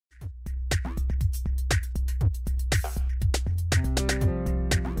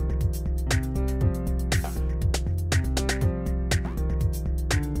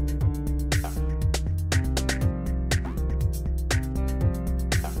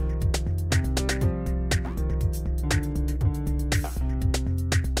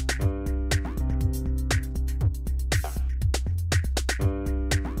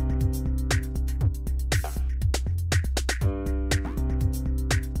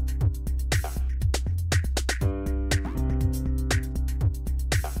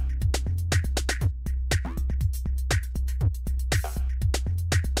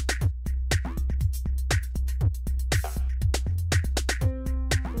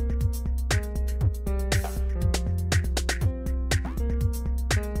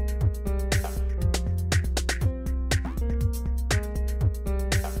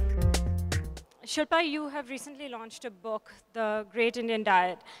Shilpa, you have recently launched a book, The Great Indian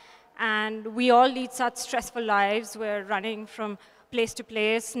Diet, and we all lead such stressful lives. We're running from place to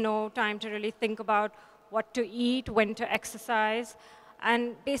place, no time to really think about what to eat, when to exercise,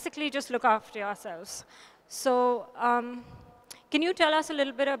 and basically just look after yourselves. So can you tell us a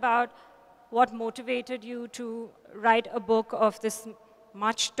little bit about what motivated you to write a book of this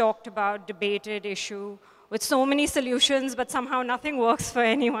much talked about, debated issue with so many solutions, but somehow nothing works for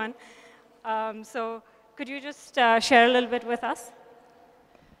anyone? So could you just share a little bit with us?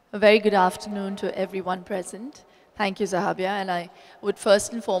 A very good afternoon to everyone present. Thank you, Zahabia. And I would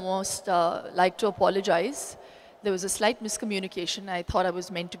first and foremost like to apologize. There was a slight miscommunication. I thought I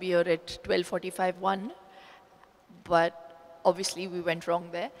was meant to be here at 12:45:1, but obviously we went wrong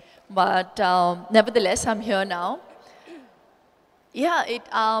there. But nevertheless, I'm here now. Yeah,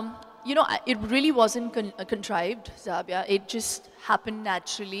 it really wasn't contrived, Zahabia. It just happened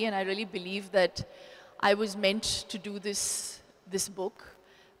naturally, and I really believe that I was meant to do this book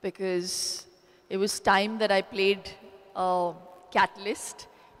because it was time that I played a catalyst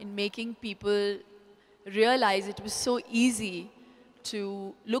in making people realize it was so easy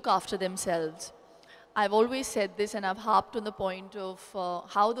to look after themselves. I've always said this, and I've harped on the point of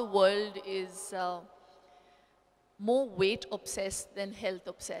how the world is more weight obsessed than health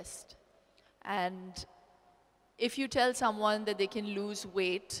obsessed. And if you tell someone that they can lose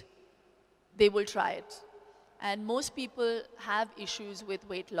weight, they will try it. And most people have issues with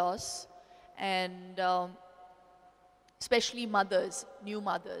weight loss, and especially mothers, new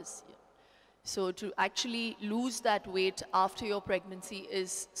mothers. So to actually lose that weight after your pregnancy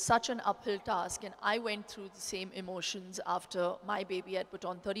is such an uphill task. And I went through the same emotions after my baby had put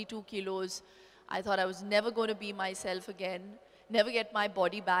on 32 kilos. I thought I was never going to be myself again, never get my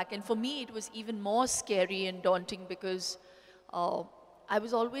body back. And for me, it was even more scary and daunting because I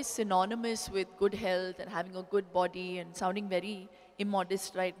was always synonymous with good health and having a good body and sounding very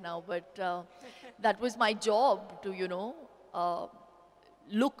immodest right now. But that was my job to,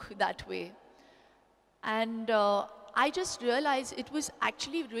 look that way. And I just realized it was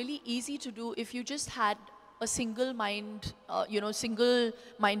actually really easy to do if you just had a single-minded,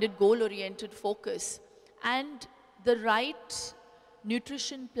 goal-oriented focus and the right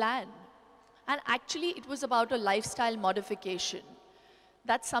nutrition plan. And actually, it was about a lifestyle modification.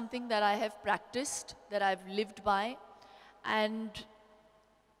 That's something that I have practiced, that I've lived by. And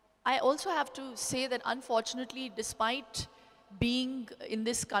I also have to say that unfortunately, despite being in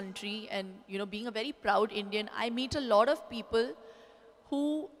this country and being a very proud Indian, I meet a lot of people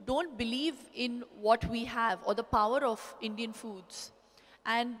who don't believe in what we have or the power of Indian foods.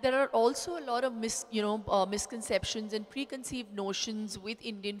 And there are also a lot of misconceptions and preconceived notions with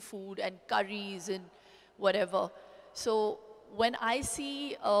Indian food and curries and whatever. So when I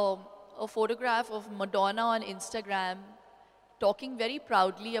see a photograph of Madonna on Instagram talking very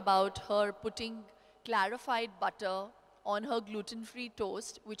proudly about her putting clarified butter on her gluten-free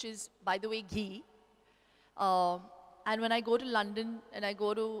toast, which is, by the way, ghee. And when I go to London and I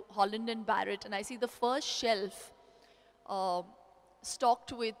go to Holland and Barrett and I see the first shelf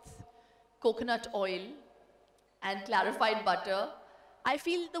stocked with coconut oil and clarified butter, I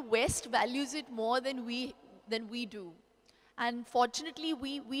feel the West values it more than we do. And fortunately,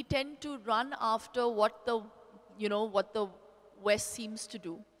 we tend to run after what the West seems to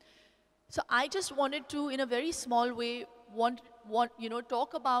do. So I just wanted to, in a very small way,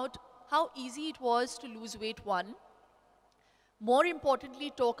 talk about how easy it was to lose weight, one. More importantly,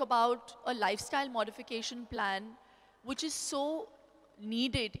 talk about a lifestyle modification plan, which is so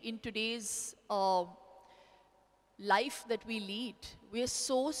needed in today's life that we lead. We are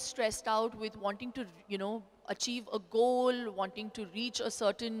so stressed out with wanting to, achieve a goal, wanting to reach a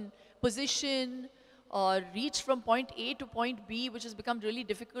certain position, or reach from point A to point B, which has become really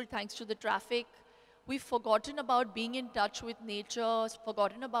difficult thanks to the traffic. We've forgotten about being in touch with nature,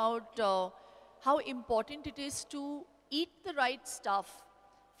 forgotten about how important it is to eat the right stuff,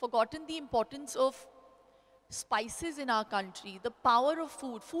 forgotten the importance of spices in our country, the power of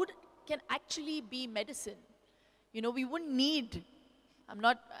food. Food can actually be medicine. We wouldn't need,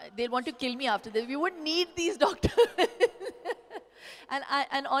 they'll want to kill me after this, we wouldn't need these doctors.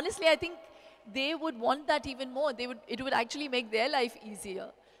 and honestly, I think they would want that even more. It would actually make their life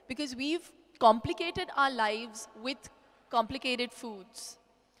easier because we've complicated our lives with complicated foods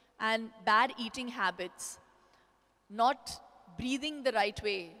and bad eating habits, not breathing the right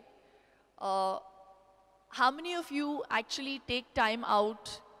way. How many of you actually take time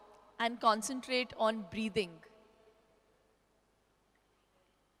out and concentrate on breathing?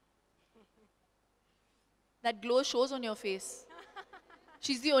 That glow shows on your face.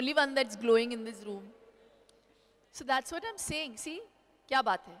 She's the only one that's glowing in this room. So that's what I'm saying. See? Kya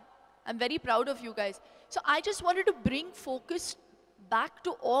baat hai? I'm very proud of you guys. So I just wanted to bring focus back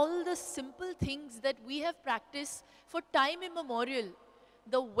to all the simple things that we have practiced for time immemorial.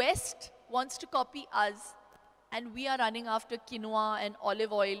 The West wants to copy us, and we are running after quinoa and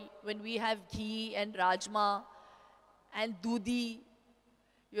olive oil when we have ghee and rajma and dudi,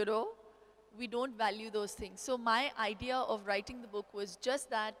 you know. We don't value those things. So my idea of writing the book was just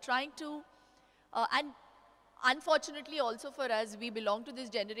that, trying to, and unfortunately also for us, we belong to this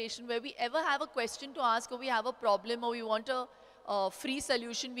generation where we ever have a question to ask, or we have a problem, or we want a free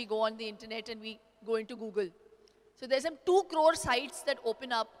solution, we go on the internet and we go into Google. So there's some 2 crore sites that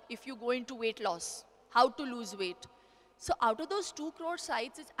open up if you go into weight loss, how to lose weight. So out of those 2 crore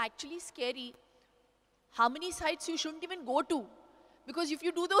sites, it's actually scary how many sites you shouldn't even go to. Because if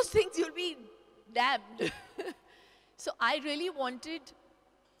you do those things, you'll be damned. So I really wanted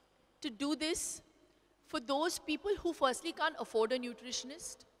to do this for those people who firstly can't afford a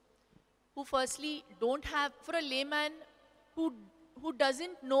nutritionist, who firstly don't have, for a layman who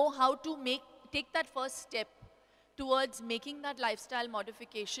doesn't know how to take that first step towards making that lifestyle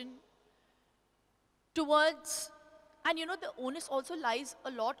modification, towards, and you know, the onus also lies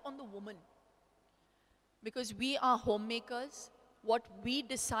a lot on the woman. Because we are homemakers. What we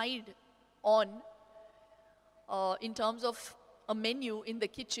decide on in terms of a menu in the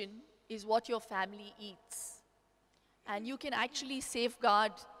kitchen is what your family eats. And you can actually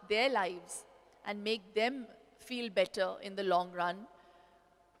safeguard their lives and make them feel better in the long run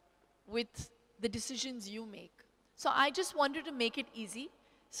with the decisions you make. So I just wanted to make it easy.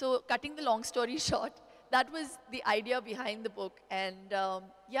 So cutting the long story short, that was the idea behind the book. And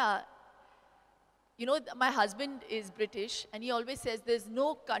yeah, you know, my husband is British, and he always says there's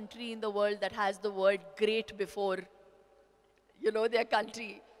no country in the world that has the word great before, you know, their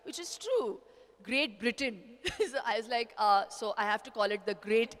country, which is true. Great Britain. So I was like, so I have to call it the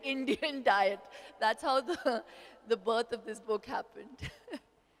Great Indian Diet. That's how the birth of this book happened.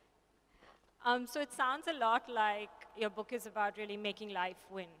 So it sounds a lot like your book is about really making life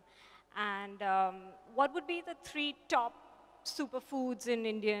win. And what would be the 3 top superfoods in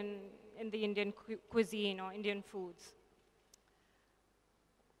the Indian cuisine or Indian foods?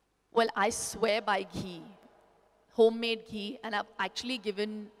 Well, I swear by ghee, homemade ghee, and I've actually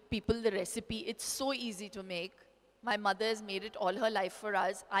given people the recipe. It's so easy to make. My mother has made it all her life for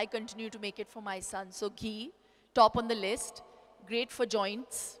us. I continue to make it for my son. So ghee, top on the list, great for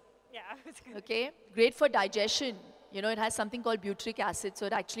joints. Yeah. Okay, great for digestion. You know, it has something called butyric acid, so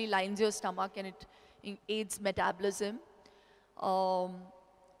it actually lines your stomach and it aids metabolism.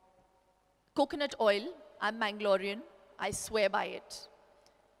 Coconut oil, I'm Mangalorean, I swear by it.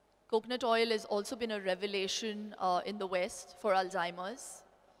 Coconut oil has also been a revelation in the West for Alzheimer's.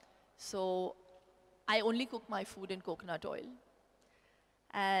 So I only cook my food in coconut oil.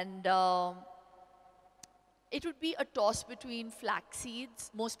 And it would be a toss between flax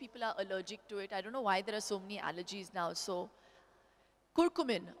seeds. Most people are allergic to it. I don't know why there are so many allergies now. So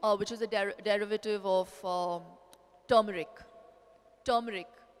curcumin, which is a derivative of turmeric,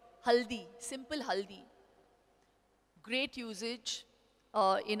 haldi, simple haldi. Great usage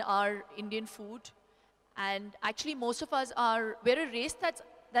in our Indian food. And actually most of us we're a race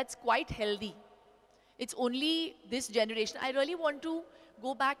that's quite healthy. It's only this generation. I really want to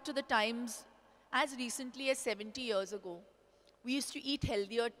go back to the times as recently as 70 years ago. We used to eat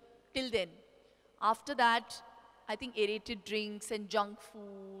healthier till then. After that, I think aerated drinks and junk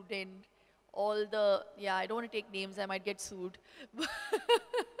food and all the, yeah, I don't want to take names, I might get sued.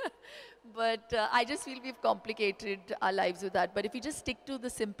 But I just feel we've complicated our lives with that. But if we just stick to the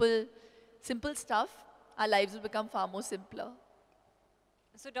simple stuff, our lives will become far more simpler.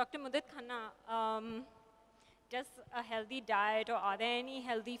 So Dr. Mudit Khanna, does a healthy diet, or are there any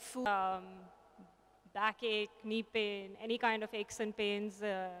healthy food, backache, knee pain, any kind of aches and pains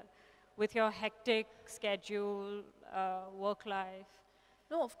with your hectic schedule, work life?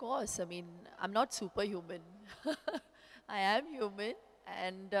 No, of course. I mean, I'm not superhuman. I am human.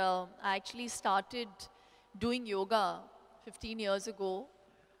 And I actually started doing yoga 15 years ago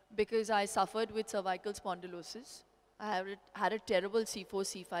because I suffered with cervical spondylosis. I had a terrible C4,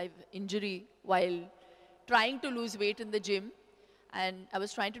 C5 injury while trying to lose weight in the gym. And I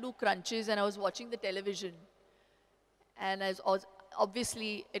was trying to do crunches and I was watching the television. And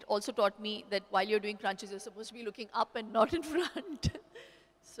obviously, it also taught me that while you're doing crunches, you're supposed to be looking up and not in front.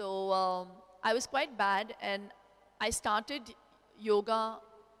 So I was quite bad, and I started yoga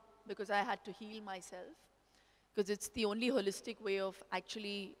because I had to heal myself, because it's the only holistic way of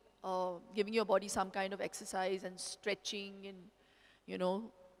actually giving your body some kind of exercise and stretching and you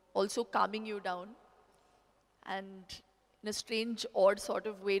know, also calming you down. And in a strange, odd sort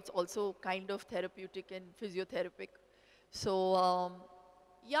of way, it's also kind of therapeutic and physiotherapeutic. So,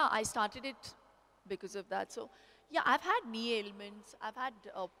 yeah, I started it because of that. So, yeah, I've had knee ailments. I've had,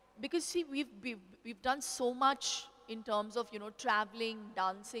 because see, we've done so much in terms of, you know, traveling,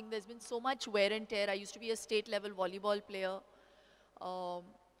 dancing. There's been so much wear and tear. I used to be a state level volleyball player. Um,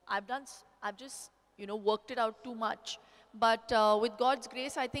 I've just, you know, worked it out too much. But with God's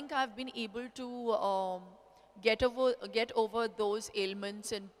grace, I think I've been able to get over those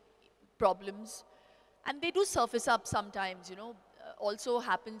ailments and problems. And they do surface up sometimes, you know. Also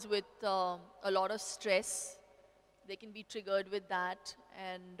happens with a lot of stress. They can be triggered with that.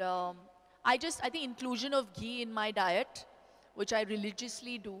 And I think inclusion of ghee in my diet, which I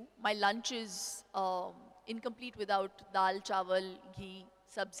religiously do. My lunch is incomplete without dal, chawal, ghee,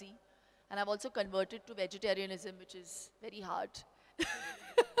 sabzi. And I've also converted to vegetarianism, which is very hard.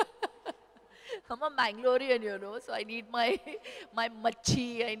 I'm a Mangalorean, you know, so I need my, my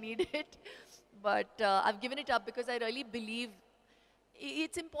machi, I need it. But I've given it up because I really believe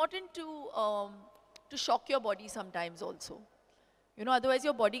it's important to shock your body sometimes also. You know, otherwise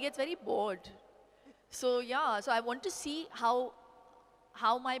your body gets very bored. So yeah, so I want to see how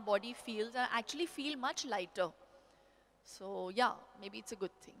my body feels, and I actually feel much lighter. So yeah, maybe it's a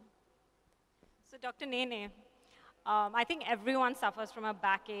good thing. So Dr. Nene, I think everyone suffers from a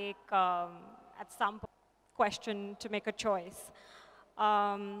backache at some question to make a choice.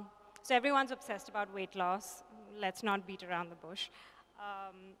 So everyone's obsessed about weight loss. Let's not beat around the bush.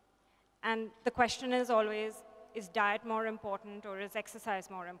 And the question is always, is diet more important or is exercise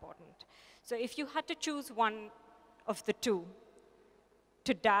more important? So if you had to choose one of the two,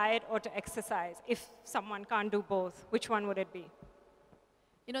 to diet or to exercise, if someone can't do both, which one would it be?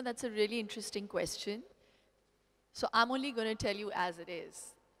 You know, that's a really interesting question. So I'm only going to tell you as it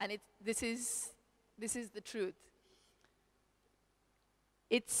is. And this is the truth.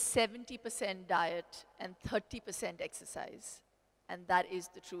 It's 70% diet and 30% exercise. And that is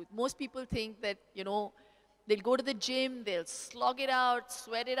the truth. Most people think that, you know, they'll go to the gym, they'll slog it out,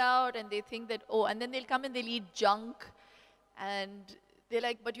 sweat it out, and they think that, oh, and then they'll come and they'll eat junk. And they're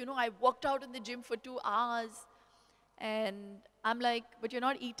like, but you know, I worked out in the gym for 2 hours. And I'm like, but you're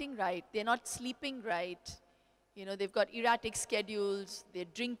not eating right. They're not sleeping right. You know, they've got erratic schedules. They're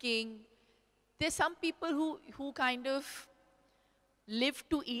drinking. There's some people who kind of live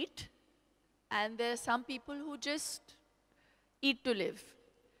to eat. And there are some people who just eat to live.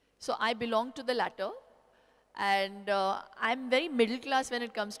 So I belong to the latter. And I'm very middle class when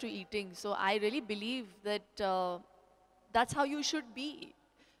it comes to eating. So I really believe that that's how you should be.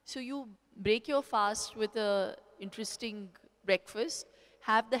 So you break your fast with a interesting breakfast,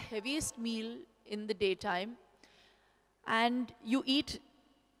 have the heaviest meal in the daytime, and you eat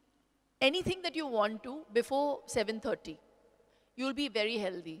anything that you want to before 7:30. You'll be very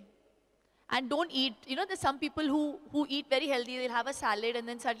healthy. And don't eat, you know, there's some people who eat very healthy, they'll have a salad and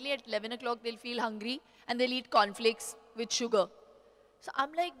then suddenly at 11 o'clock they'll feel hungry and they'll eat cornflakes with sugar. So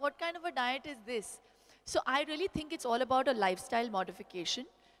I'm like, what kind of a diet is this? So I really think it's all about a lifestyle modification.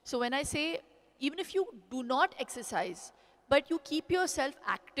 So when I say, even if you do not exercise, but you keep yourself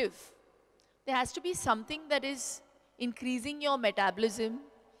active, there has to be something that is increasing your metabolism.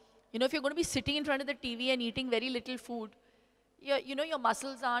 You know, if you're going to be sitting in front of the TV and eating very little food, you know, your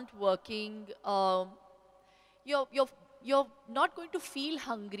muscles aren't working. You're not going to feel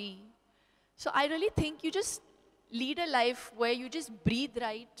hungry. So I really think you just lead a life where you just breathe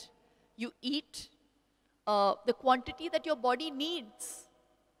right, you eat the quantity that your body needs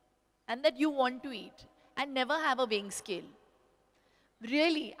and that you want to eat, and never have a weighing scale.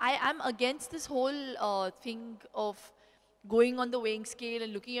 Really, I am against this whole thing of going on the weighing scale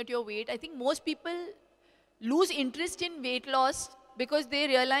and looking at your weight. I think most people lose interest in weight loss because they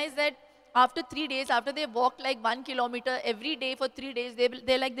realize that after 3 days, after they walk like 1 kilometer every day for 3 days,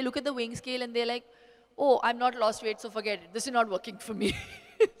 they look at the weighing scale and they're like, oh, I'm not lost weight, so forget it. This is not working for me.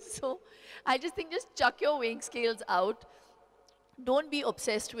 So I just think just chuck your weighing scales out. Don't be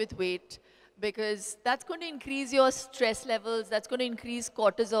obsessed with weight, because that's going to increase your stress levels, that's going to increase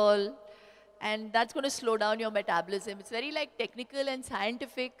cortisol, and that's going to slow down your metabolism. It's very like technical and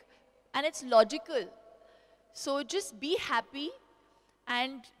scientific, and it's logical. So just be happy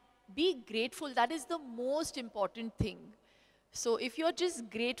and be grateful. That is the most important thing. So if you're just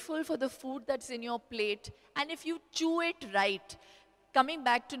grateful for the food that's in your plate, and if you chew it right, coming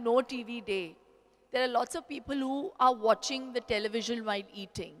back to no TV day, there are lots of people who are watching the television while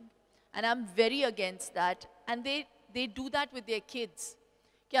eating. And I'm very against that. And they do that with their kids.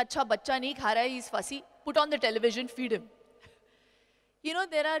 Ki acha bachcha nahi kha raha hai, he's fussy. Put on the television, feed him. You know,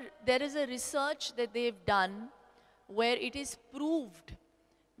 there is a research that they've done where it is proved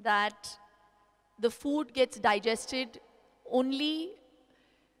that the food gets digested only,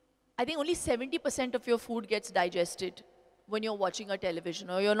 I think only 70% of your food gets digested when you're watching a television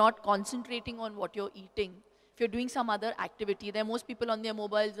or you're not concentrating on what you're eating. If you're doing some other activity, there are most people on their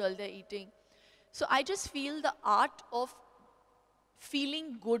mobiles while they're eating. So I just feel the art of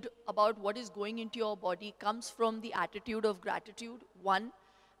feeling good about what is going into your body comes from the attitude of gratitude, one,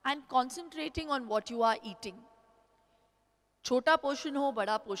 and concentrating on what you are eating. Chota portion ho,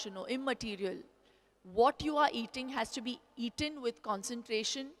 bada portion ho, immaterial. What you are eating has to be eaten with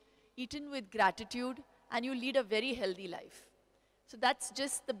concentration, eaten with gratitude, and you lead a very healthy life. So that's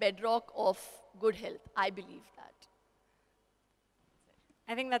just the bedrock of good health. I believe that.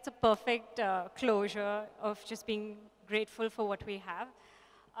 I think that's a perfect closure of just being grateful for what we have.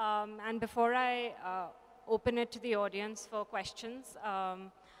 And before I open it to the audience for questions,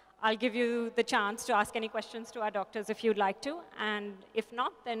 I'll give you the chance to ask any questions to our doctors if you'd like to. And if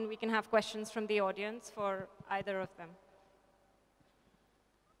not, then we can have questions from the audience for either of them.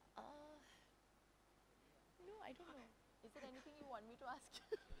 No, I don't know. Is there anything you want me to ask?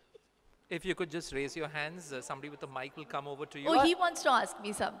 If you could just raise your hands, somebody with a mic will come over to you. Oh, he wants to ask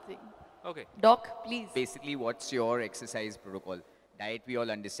me something. Okay. Doc, please. Basically, what's your exercise protocol? Diet, we all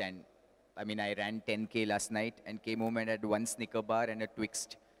understand. I mean, I ran 10K last night and came home and had one Snicker bar and a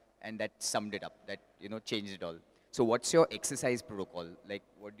Twixt, and that summed it up. That, you know, changed it all. So what's your exercise protocol? Like,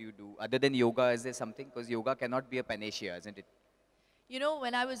 what do you do? Other than yoga, is there something? Because yoga cannot be a panacea, isn't it? You know,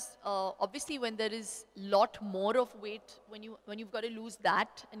 when I was, obviously when there is lot more of weight, when you've got to lose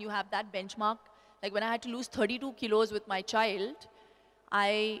that and you have that benchmark, like when I had to lose 32 kilos with my child,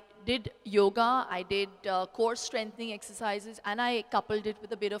 I did yoga, I did core strengthening exercises, and I coupled it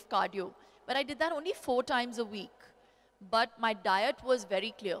with a bit of cardio. But I did that only 4 times a week. But my diet was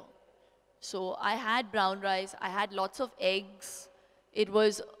very clear. So I had brown rice, I had lots of eggs. It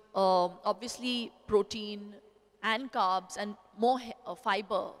was obviously protein and carbs and more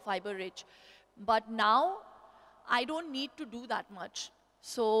fiber rich. But now I don't need to do that much.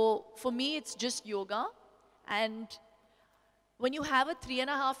 So for me, it's just yoga. And when you have a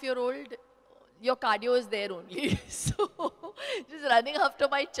 3.5-year-old, your cardio is there only. So just running after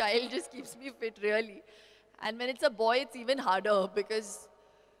my child just keeps me fit, really. And when it's a boy, it's even harder because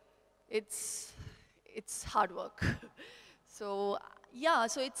it's hard work. So yeah,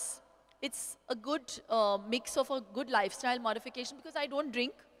 so it's a good mix of a good lifestyle modification because I don't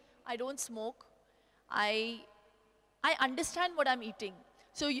drink, I don't smoke, I understand what I'm eating.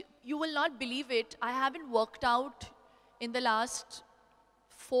 So you will not believe it, I haven't worked out in the last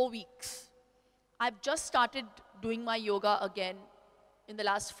 4 weeks. I've just started doing my yoga again in the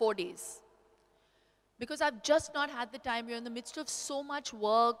last 4 days. Because I've just not had the time. We're in the midst of so much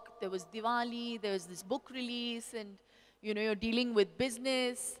work. There was Diwali, there was this book release, and you know, you're dealing with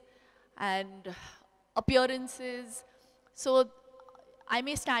business and appearances. So I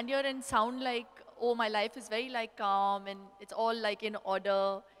may stand here and sound like, oh, my life is very like calm and it's all like in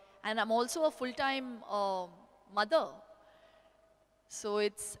order. And I'm also a full-time mother. So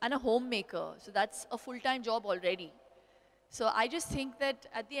and a homemaker. So that's a full-time job already. So I just think that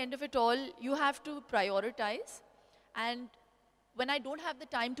at the end of it all, you have to prioritize. And when I don't have the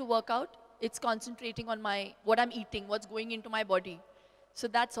time to work out, it's concentrating on what I'm eating, what's going into my body. So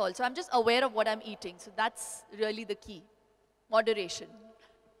that's all. So I'm just aware of what I'm eating. So that's really the key. Moderation.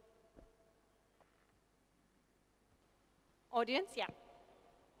 Audience, yeah.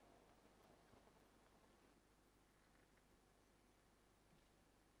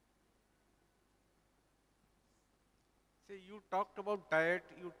 You talked about diet,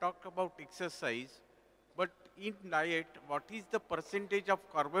 you talked about exercise, but in diet, what is the percentage of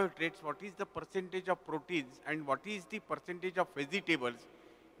carbohydrates, what is the percentage of proteins, and what is the percentage of vegetables,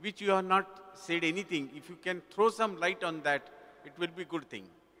 which you have not said anything. If you can throw some light on that, it will be a good thing.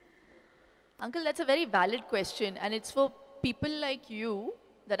 Uncle, that's a very valid question, and it's for people like you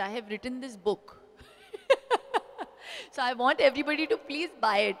that I have written this book. So I want everybody to please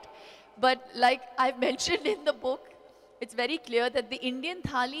buy it. But like I've mentioned in the book, it's very clear that the Indian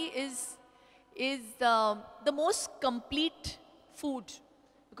thali is the most complete food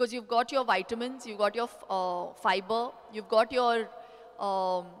because you've got your vitamins, you've got your fiber, you've got your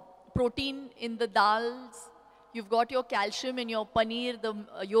protein in the dals, you've got your calcium in your paneer, the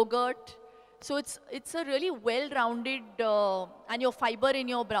yogurt. So it's a really well-rounded, and your fiber in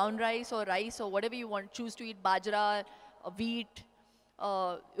your brown rice or whatever you want, choose to eat, bajra, wheat,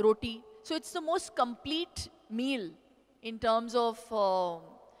 roti. So it's the most complete meal in terms of,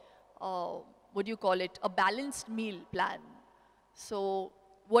 what do you call it, a balanced meal plan. So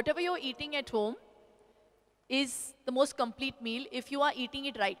whatever you're eating at home is the most complete meal if you are eating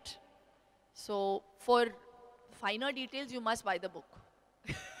it right. So for finer details, you must buy the book.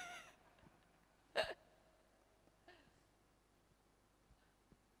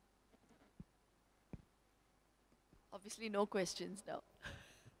 Obviously, no questions now.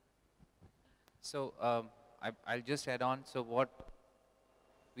 So I'll just add on. So what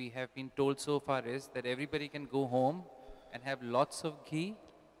we have been told so far is that everybody can go home and have lots of ghee.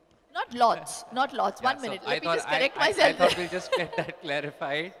 Not lots, not lots. Yeah, 1 minute. so Let me just correct myself. I thought we'll just get that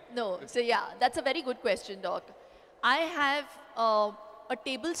clarified. No, so yeah, that's a very good question, Doc. I have a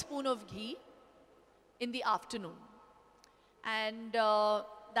tablespoon of ghee in the afternoon. And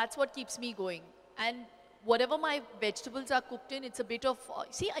that's what keeps me going. And whatever my vegetables are cooked in, it's a bit of,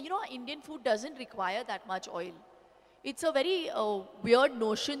 see, you know, Indian food doesn't require that much oil. It's a very weird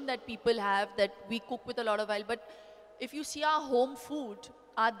notion that people have that we cook with a lot of oil. But if you see our home food,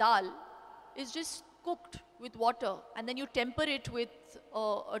 our dal is just cooked with water. And then you temper it with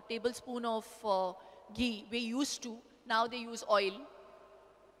a tablespoon of ghee. We used to. Now they use oil.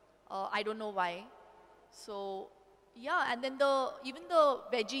 I don't know why. So, yeah, and then even the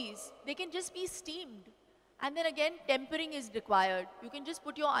veggies, they can just be steamed. And then again, tempering is required. You can just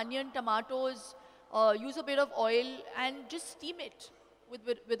put your onion, tomatoes, use a bit of oil and just steam it with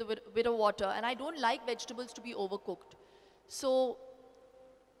a bit of water. And I don't like vegetables to be overcooked. So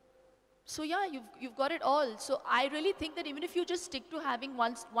yeah, you've got it all. So I really think that even if you just stick to having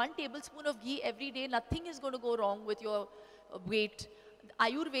one tablespoon of ghee every day, nothing is going to go wrong with your weight.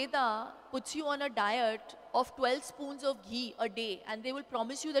 Ayurveda puts you on a diet of 12 spoons of ghee a day, and they will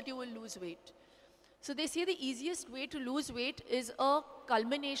promise you that you will lose weight. So they say the easiest way to lose weight is a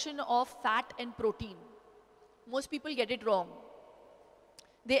culmination of fat and protein. Most people get it wrong.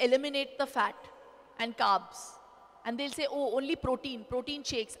 They eliminate the fat and carbs. And they'll say, oh, only protein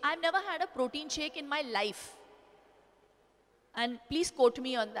shakes. I've never had a protein shake in my life. And please quote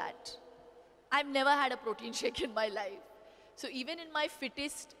me on that. I've never had a protein shake in my life. So even in my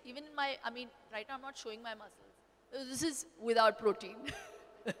fittest, even in my, I mean, right now I'm not showing my muscles. This is without protein.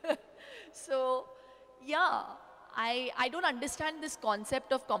 So, yeah, I don't understand this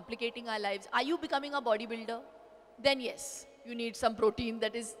concept of complicating our lives. Are you becoming a bodybuilder? Then yes, you need some protein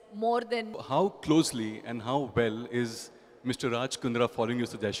that is more than... How closely and how well is Mr. Raj Kundra following your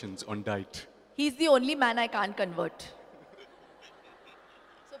suggestions on diet? He's the only man I can't convert.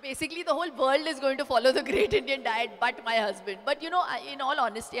 So basically the whole world is going to follow the great Indian diet but my husband. But you know, in all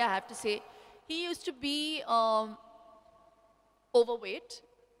honesty, I have to say, he used to be overweight.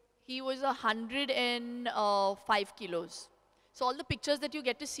 He was 105 kilos. So all the pictures that you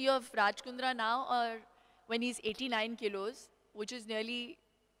get to see of Raj Kundra now are when he's 89 kilos, which is nearly,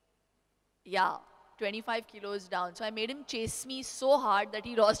 yeah, 25 kilos down. So I made him chase me so hard that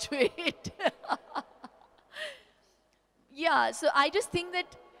he lost weight. Yeah, so I just think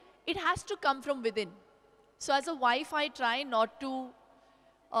that it has to come from within. So as a wife, I try not to,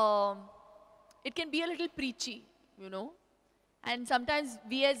 it can be a little preachy, you know. And sometimes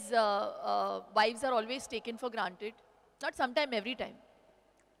we as wives are always taken for granted. Not sometime, every time.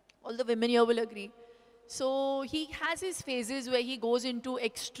 All the women here will agree. So he has his phases where he goes into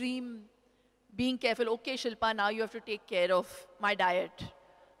extreme being careful. Okay, Shilpa, now you have to take care of my diet.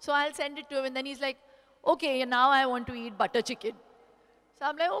 So I'll send it to him and then he's like, okay, now I want to eat butter chicken. So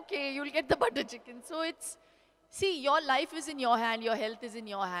I'm like, okay, you'll get the butter chicken. So it's, see, your life is in your hand, your health is in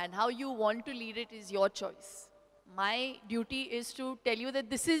your hand. How you want to lead it is your choice. My duty is to tell you that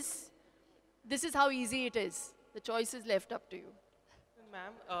this is how easy it is. The choice is left up to you.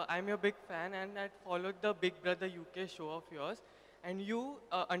 Ma'am, I'm your big fan and I followed the Big Brother UK show of yours. And you,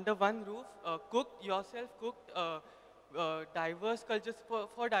 under one roof, cooked diverse cultures,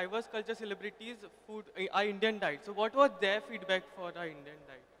 for diverse culture celebrities, food, our Indian diet. So what was their feedback for our Indian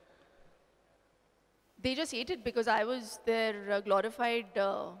diet? They just ate it because I was their glorified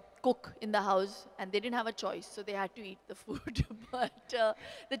cook in the house and they didn't have a choice, so they had to eat the food. But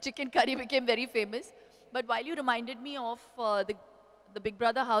the chicken curry became very famous. But while you reminded me of the Big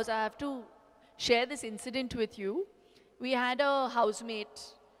Brother house, I have to share this incident with you. We had a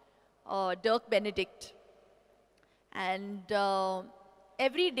housemate, Dirk Benedict, and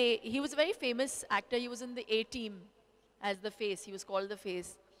every day, he was a very famous actor. He was in the A-Team as the face. He was called the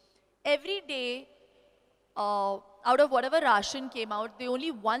face. Every day, out of whatever ration came out, the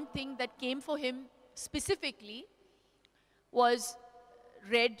only one thing that came for him specifically was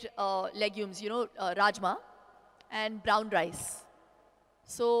red legumes, you know, rajma and brown rice.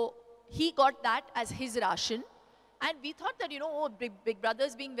 So he got that as his ration. And we thought that, you know, oh, Big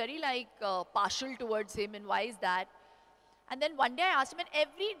Brother's being very like partial towards him and why is that? And then one day I asked him, and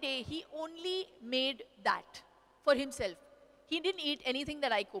every day he only made that for himself. He didn't eat anything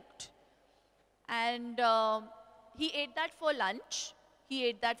that I cooked. And he ate that for lunch, he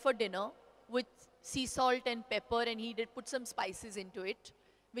ate that for dinner with sea salt and pepper, and he did put some spices into it,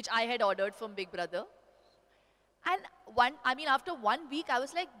 which I had ordered from Big Brother. And after 1 week, I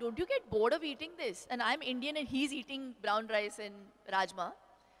was like, don't you get bored of eating this? And I'm Indian and he's eating brown rice and rajma.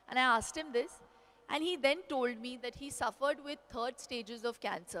 And I asked him this. And he then told me that he suffered with 3rd stages of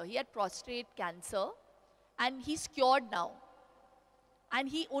cancer. He had prostate cancer and he's cured now. And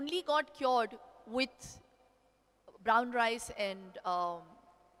he only got cured with brown rice and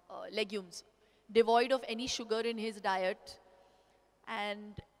legumes, devoid of any sugar in his diet.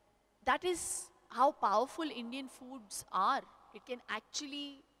 And that is how powerful Indian foods are. It can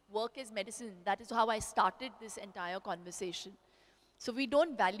actually work as medicine. That is how I started this entire conversation. So we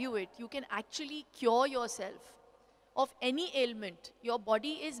don't value it. You can actually cure yourself of any ailment. Your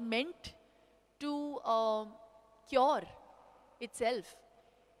body is meant to cure itself.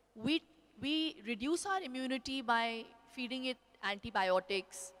 We reduce our immunity by feeding it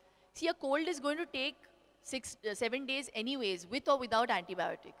antibiotics. See, a cold is going to take 7 days anyways, with or without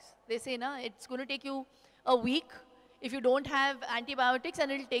antibiotics. They say, it's going to take you a week if you don't have antibiotics,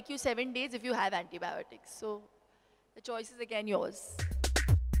 and it'll take you 7 days if you have antibiotics. So the choice is again yours.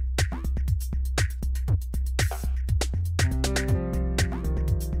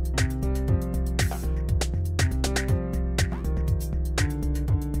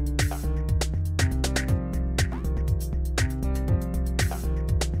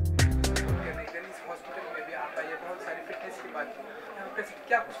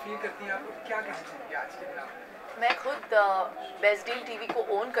 मैं खुद best deal TV को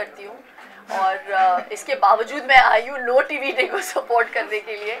own करती हूँ और इसके बावजूद मैं आई हूँ नो टीवी डे को सपोर्ट करने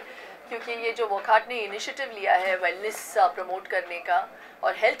के लिए, क्योंकि ये जो वॉकहार्ट ने इनिशिएटिव लिया है वेलनेस प्रमोट करने का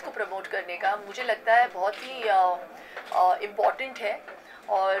और हेल्थ को प्रमोट करने का, मुझे लगता है बहुत ही इम्पॉर्टेंट है.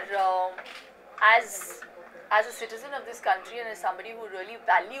 और as a citizen of this country and as somebody who really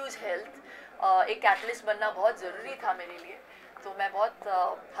values health, एक कैटलिस्ट बनना बहुत ज़रूरी था मेरे लिए. तो मैं बहुत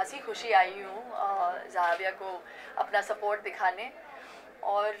हंसी खुशी आई हूँ ज़हाबिया को अपना सपोर्ट दिखाने.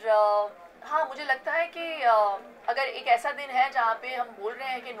 और हाँ, मुझे लगता है कि अगर एक ऐसा दिन है जहाँ पे हम बोल रहे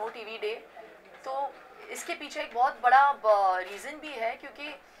हैं कि नो टीवी डे, तो इसके पीछे एक बहुत बड़ा रीज़न भी है,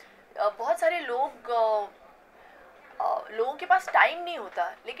 क्योंकि बहुत सारे लोगों के पास टाइम नहीं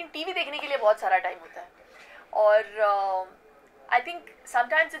होता, लेकिन टीवी देखने के लिए बहुत सारा टाइम होता है. और I think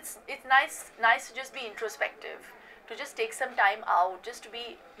sometimes it's nice to just be introspective, to just take some time out, just to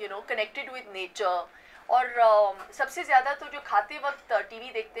be connected with nature. और सबसे ज़्यादा तो जो खाते वक्त टीवी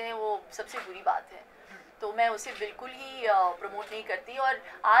देखते हैं वो सबसे बुरी बात है, तो मैं उसे बिल्कुल ही प्रमोट नहीं करती. और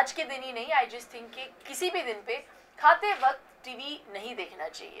आज के दिन ही नहीं, आई जस्ट थिंक कि किसी भी दिन पे खाते वक्त टीवी नहीं देखना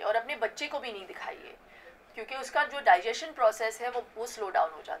चाहिए, और अपने बच्चे को भी नहीं दिखाइए, क्योंकि उसका जो डाइजेशन प्रोसेस है वो स्लो डाउन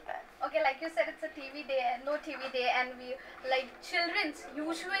हो जाता है. Okay, like you said, it's a TV day and no TV day, and we children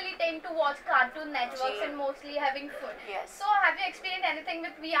usually tend to watch Cartoon Networks and mostly having food. Yes. So have you experienced anything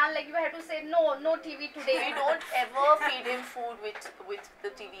with Vian, like you had to say no TV today? We don't ever feed him food with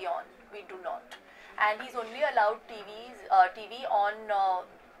the TV on. We do not. And he's only allowed TV on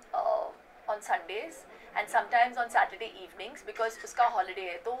Sundays and sometimes on Saturday evenings because उसका holiday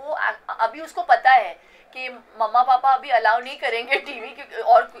है. तो वो अभी उसको पता है कि मम्मा पापा अभी अलाउ नहीं करेंगे टीवी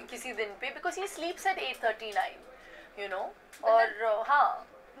और किसी दिन पे, because he sleeps at 8:39, और हाँ,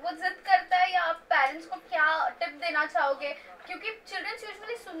 वो जिद करता है. या आप पेरेंट्स को क्या टिप देना चाहोगे, क्योंकि चिल्ड्रन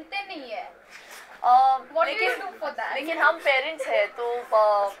यूजुअली सुनते नहीं है. What do you do for that? लेकिन हम पेरेंट्स हैं तो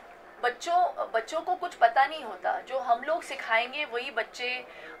बच्चों को कुछ पता नहीं होता. जो हम लोग सिखाएंगे वही बच्चे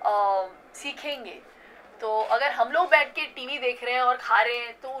सीखेंगे. तो अगर हम लोग बैठ के टीवी देख रहे हैं और खा रहे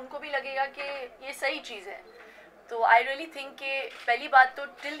हैं तो उनको भी लगेगा कि ये सही चीज़ है. तो आई रियली थिंक कि पहली बात तो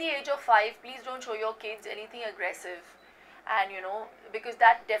till the age of 5 please don't show your kids anything aggressive, and because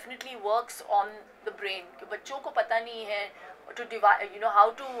that definitely works on the brain. कि बच्चों को पता नहीं है to divide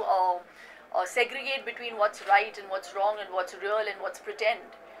how to segregate between what's right and what's wrong and what's real and what's pretend.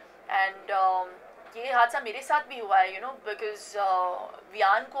 And ये हादसा मेरे साथ भी हुआ है, because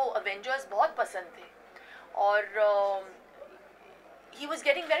वियान को अवेंजर्स बहुत पसंद थे और he was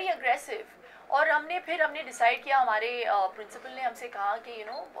getting very aggressive. और हमने डिसाइड किया, हमारे प्रिंसिपल ने हमसे कहा कि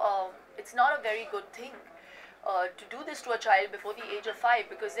it's not a very good thing to do this to a child before the age of 5,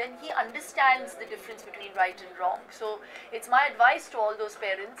 because then he understands the difference between right and wrong. So it's my advice to all those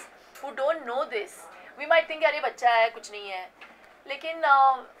parents who don't know this. We might think अरे बच्चा है कुछ नहीं है, लेकिन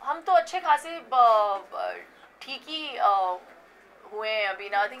हम तो अच्छे खासे ठीक ही हुए हैं अभी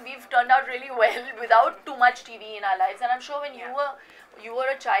ना, I think weave turned out really well without too much TV in our lives, and I am sure when you were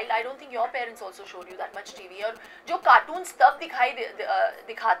a child, I don't think your parents also showed you that much TV. और जो cartoons तब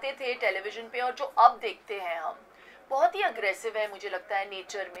दिखाते थे television पे और जो अब देखते हैं हम, बहुत ही अग्रेसिव है मुझे लगता है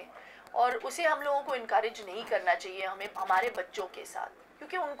नेचर में, और उसे हम लोगों को इनकरेज नहीं करना चाहिए हमें हमारे बच्चों के साथ,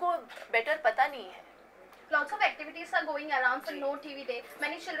 क्योंकि उनको बेटर पता नहीं है. Lots of activities are going around for No TV Day.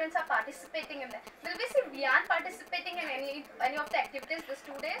 Many children are participating in that. Will we see Vian participating in any of the activities these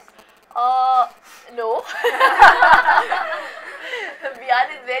 2 days? No.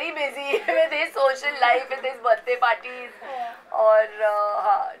 Vian is very busy with his social life, with his birthday parties. और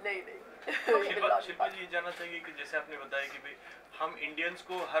हाँ नहीं. शिल्पा जी जानना चाहिए कि जैसे आपने बताया कि भाई हम इंडियंस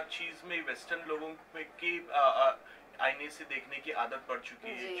को हर चीज में वेस्टर्न लोगों में की आईने से देखने की आदत पड़ चुकी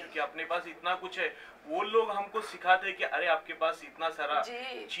है, क्योंकि अपने पास इतना कुछ है. वो लोग हमको सिखाते हैं कि अरे आपके पास इतना सारा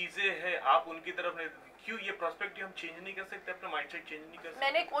चीजें हैं, आप उनकी तरफ नहीं. क्यों ये प्रोस्पेक्टिव हम चेंज नहीं कर सकते, अपना माइंडसेट चेंज नहीं कर सकते?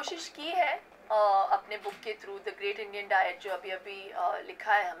 मैंने कोशिश की है अपने बुक के through, the great Indian diet, जो अभी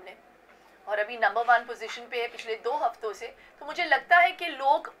लिखा है हमने, और अभी नंबर 1 पोजीशन पे है पिछले 2 हफ्तों से. तो मुझे लगता है कि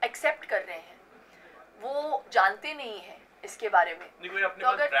लोग एक्सेप्ट कर रहे हैं, वो जानते नहीं हैं इसके बारे में. नहीं, कोई अपने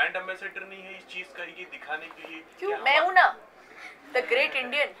पास ब्रांड एम्बेसडर नहीं है इस चीज का, ये दिखाने के लिए. क्यों, मैं हूँ ना, the great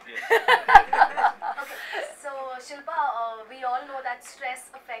Indian. So Shilpa, we all know that stress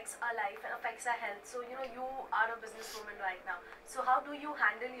affects our life and affects our health. So you are a businesswoman right now. So how do you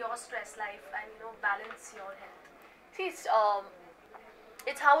handle your stress life and balance your health? See,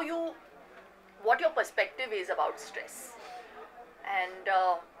 it's how what your perspective is about stress. And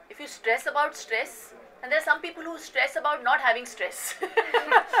if you stress about stress, and there are some people who stress about not having stress.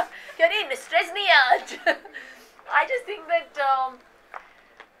 Yaar, stress nahi hai aaj. I just think that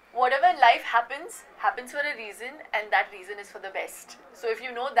whatever in life happens for a reason, and that reason is for the best. So if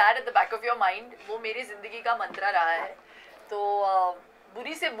you know that at the back of your mind, वो मेरी ज़िंदगी का मंत्रा रहा है. तो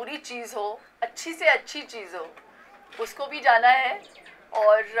बुरी से बुरी चीज़ हो, अच्छी से अच्छी चीज़ हो, उसको भी जाना है.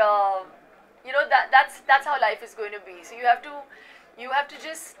 और that's how life is going to be. So you have to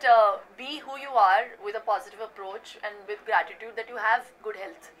just be who you are with a positive approach and with gratitude that you have good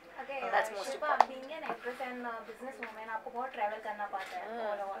health. Okay, that's most Shilpa, important. being an actress and businesswoman, आपको बहुत travel करना पड़ता है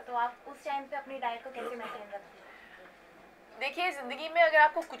all over. तो आप उस time पे अपनी डाइट को कैसे मेंटेन रखती हैं? देखिए, ज़िंदगी में अगर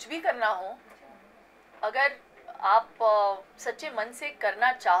आपको कुछ भी करना हो, अगर आप सच्चे मन से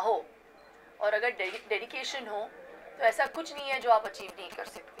करना चाहो और अगर डेडिकेशन हो, तो ऐसा कुछ नहीं है जो आप अचीव नहीं कर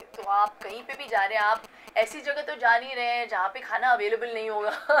सकते. तो आप कहीं पे भी जा रहे हैं, आप ऐसी जगह तो जा नहीं रहे हैं जहाँ पे खाना अवेलेबल नहीं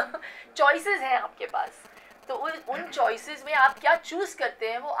होगा. चॉइसेस हैं आपके पास, तो उन चॉइसेस में आप क्या चूज़ करते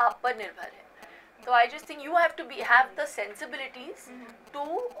हैं वो आप पर निर्भर है. तो I just think you have to have the sensibilities to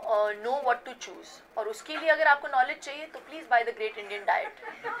know what to choose, और उसके लिए अगर आपको नॉलेज चाहिए तो please by the great Indian diet.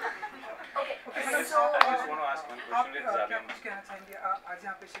 आप क्या कुछ कहना चाहेंगे? आज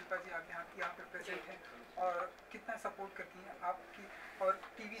यहाँ पे शिल्पा जी आप यहाँ पे प्रेजेंट हैं और कितना सपोर्ट करती हैं आपकी और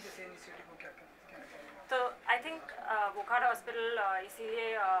टीवी जैसे इनिशिएटिव को क्या कहना चाहेंगे? तो आई थिंक वोकहार्ट हॉस्पिटल इसीलिए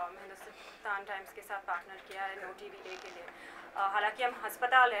हिंदुस्तान टाइम्स के साथ पार्टनर किया है नो टीवी डे के लिए. हालांकि हम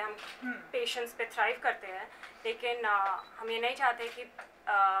अस्पताल है, हम पेशेंट्स पे थ्राइव करते हैं, लेकिन हम ये नहीं चाहते कि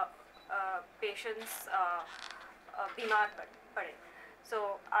पेशेंट्स बीमार पड़े. So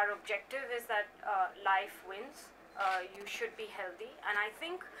our objective is that life wins. You should be healthy, and I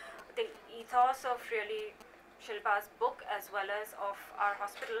think the ethos of really Shilpa's book as well as of our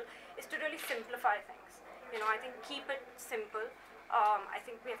hospital is to really simplify things. I think keep it simple. I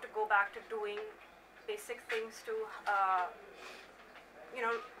think we have to go back to doing basic things to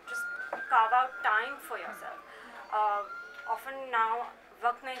just carve out time for yourself. Often now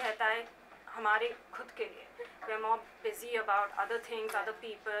वक्त नहीं रहता है हमारे खुद के लिए. We are more busy about other things, other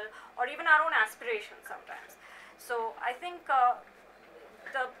people, or even our own aspirations sometimes. So I think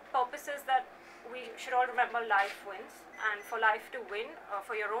the purpose is that we should all remember life wins, and for life to win,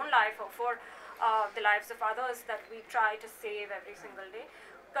 for your own life or for the lives of others that we try to save every single day,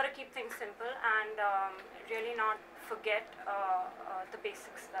 gotta keep things simple and really not forget the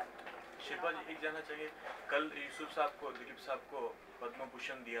basics that. Shilpa जी, एक जानना चाहिए, कल यूसुफ साहब को, दिलीप साहब को पद्म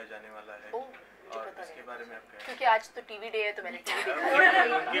भूषण दिया जाने वाला है, और इसके बारे में आप क्या? क्योंकि आज तो टीवी डे है तो मैंने टीवी देखा.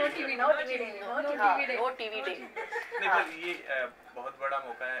 No TV day. नहीं, पर ये बहुत बड़ा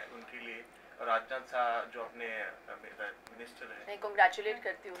मौका है उनके लिए, और राजनाथ साहब जो अपने मिनिस्टर हैं, मैं कांग्रेचुलेट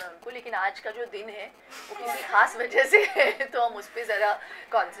करती हूँ ना उनको, लेकिन आज का जो दिन है वो किसी खास वजह से है, तो हम उस पर ज़रा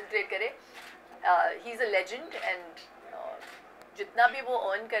कॉन्सेंट्रेट करें. He is a legend, and जितना भी वो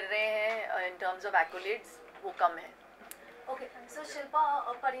अर्न कर रहे हैं इन टर्म्स ऑफ एक्कोलेट्स वो कम है. Okay, so Shilpa,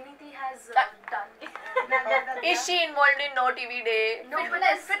 Pariniti has done. Is she involved in No TV Day? No,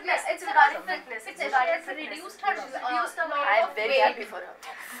 fitness. It's regarding fitness. It's regarding fitness. Reduced her I am very happy for her.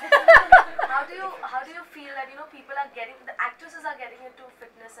 How do you feel that people are getting, the actresses are getting into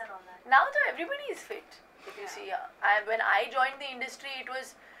fitness and all that? Now though everybody is fit. If you see, when I joined the industry, it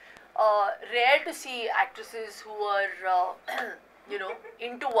was rare to see actresses who were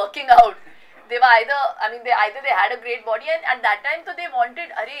into working out. They were either they had a great body, and at that time so they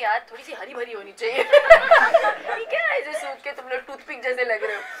wanted, अरे यार थोड़ी सी हरी भरी होनी चाहिए. ठीक है, ऐसे सूख के तुम लोग टूथपिक जैसे लग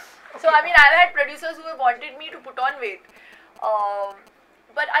रहे हो. So I've had producers who have wanted me to put on weight.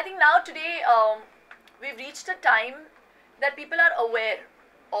 But I think now today we've reached a time that people are aware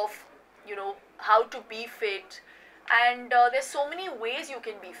of how to be fit, and there's so many ways you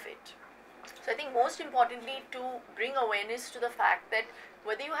can be fit. So I think most importantly to bring awareness to the fact that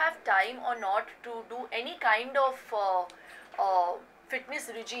whether you have time or not to do any kind of fitness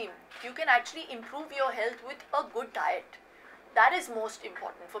regime, you can actually improve your health with a good diet. That is most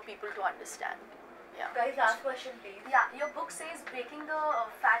important for people to understand. Yeah. Guys, last question please. Yeah, your book says breaking the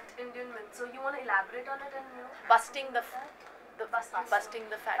fat Indian myth. So you want to elaborate on it and busting the fat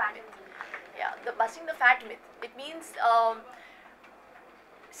myth. Yeah, busting the fat myth. It means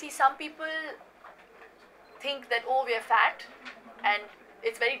see, some people think that we are fat and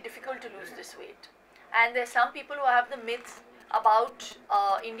it's very difficult to lose this weight. And there's some people who have the myth about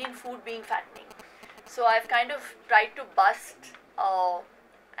Indian food being fattening. So I've kind of tried to bust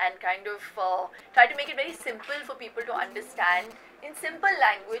and kind of try to make it very simple for people to understand in simple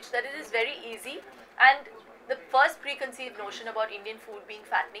language that it is very easy, and the first preconceived notion about Indian food being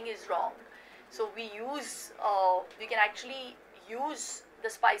fattening is wrong. So we can actually use the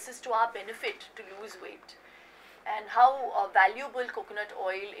spices to our benefit to lose weight, and how valuable coconut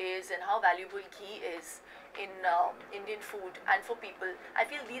oil is and how valuable ghee is in Indian food and for people. I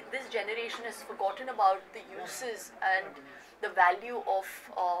feel this generation has forgotten about the uses and the value of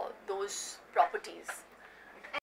those properties.